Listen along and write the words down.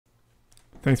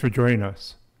Thanks for joining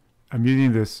us. I'm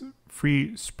using this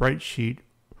free Spritesheet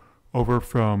over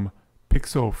from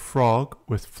Pixel Frog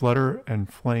with Flutter and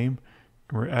Flame,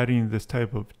 and we're adding this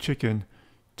type of chicken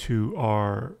to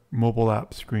our mobile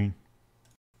app screen.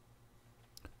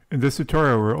 In this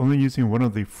tutorial, we're only using one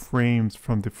of the frames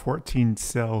from the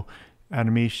 14-cell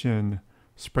animation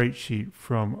Spritesheet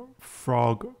from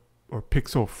Frog or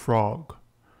Pixel Frog.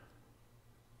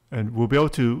 And we'll be able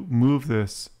to move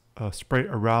this sprite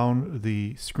around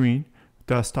the screen,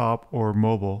 desktop or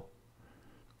mobile.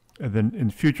 And then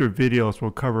in future videos, we'll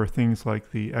cover things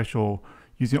like the actual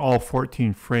using all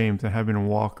 14 frames and having them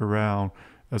walk around,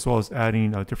 as well as adding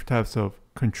different types of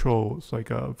controls like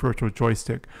a virtual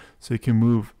joystick, so you can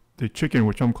move the chicken,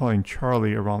 which I'm calling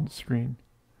Charlie, around the screen.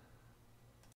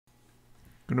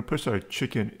 I'm going to push our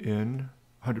chicken in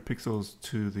 100 pixels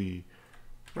to the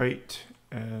right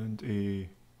and a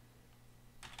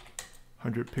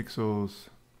 100 pixels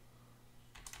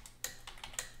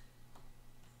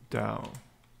down.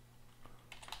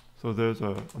 So there's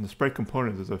on the sprite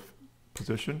component, there's a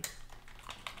position.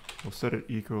 We'll set it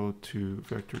equal to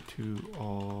vector 2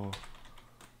 all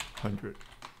 100.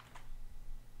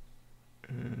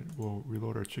 And we'll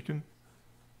reload our chicken.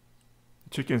 The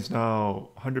chicken is now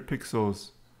 100 pixels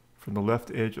from the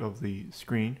left edge of the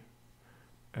screen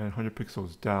and 100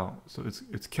 pixels down. So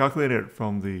it's calculated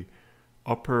from the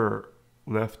upper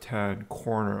left-hand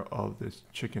corner of this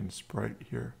chicken sprite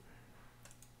here.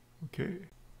 Okay.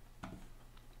 At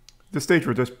this stage,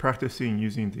 we're just practicing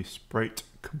using the sprite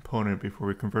component before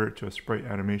we convert it to a sprite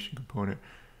animation component.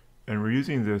 And we're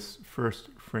using this first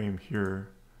frame here.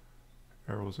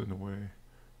 Arrows in the way.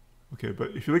 Okay, but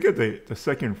if you look at the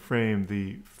second frame,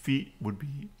 the feet would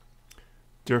be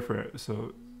different.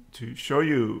 So to show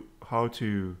you how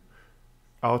to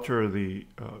alter the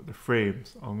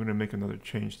frames, I'm going to make another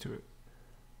change to it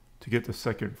to get the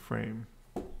second frame.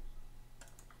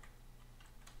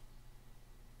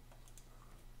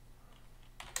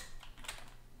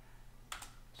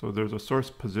 So there's a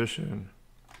source position.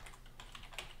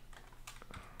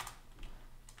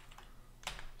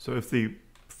 So if the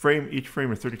each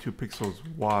frame is 32 pixels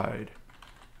wide,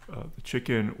 the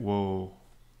chicken will,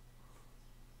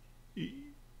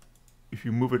 if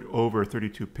you move it over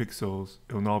 32 pixels,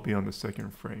 it will now be on the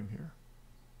second frame here.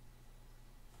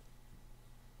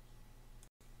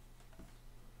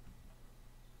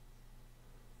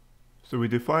 So we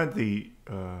defined the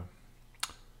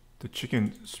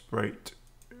chicken sprite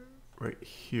right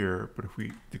here, but if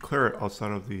we declare it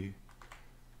outside of the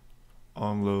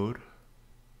onload,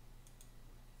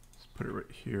 let's put it right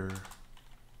here.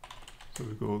 So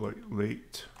we go like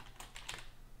late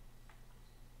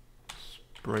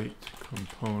sprite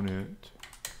component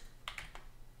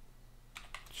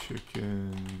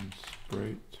chicken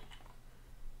sprite.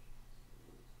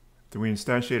 Then we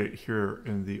instantiate it here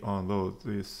in the onload.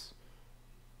 This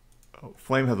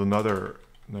Flame has another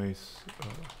nice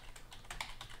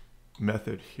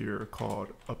method here called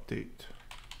update.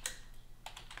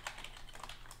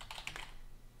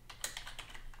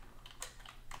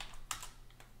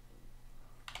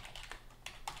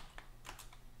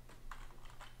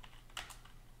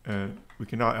 And we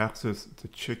can now access the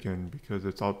chicken because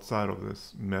it's outside of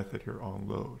this method here on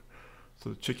load. So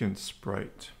the chicken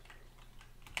sprite.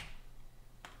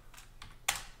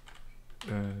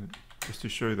 And just to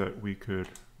show you that we could,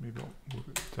 maybe I'll move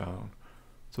it down.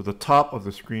 So the top of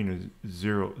the screen is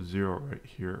 0, 0 right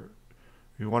here.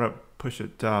 If you want to push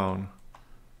it down,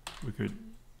 we could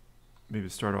maybe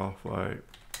start off by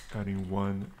adding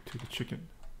 1 to the chicken.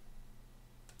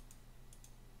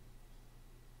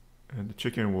 And the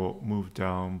chicken will move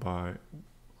down by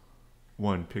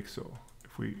 1 pixel.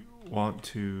 If we want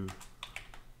to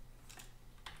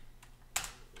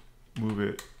move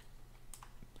it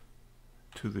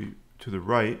to the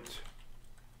right,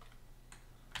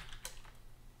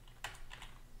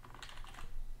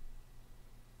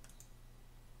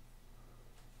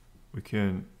 we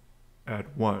can add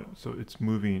 1, so it's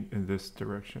moving in this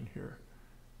direction here.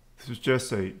 This is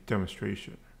just a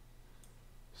demonstration.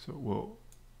 So we'll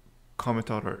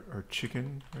comment out our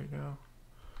chicken right now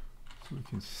so we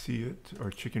can see it,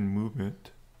 our chicken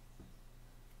movement.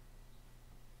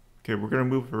 Okay, we're going to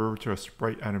move over to a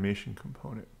sprite animation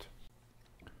component.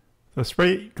 The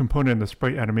sprite component and the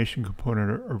sprite animation component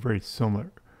are very similar.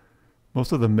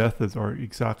 Most of the methods are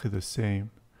exactly the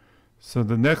same. So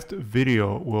the next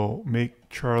video will make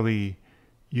Charlie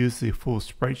use the full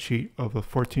Spritesheet of a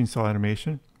 14-cell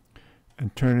animation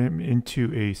and turn him into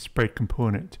a sprite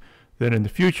component. Then in the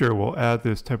future, we'll add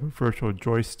this type of virtual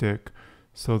joystick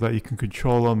so that you can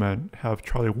control them and have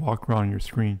Charlie walk around your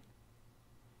screen.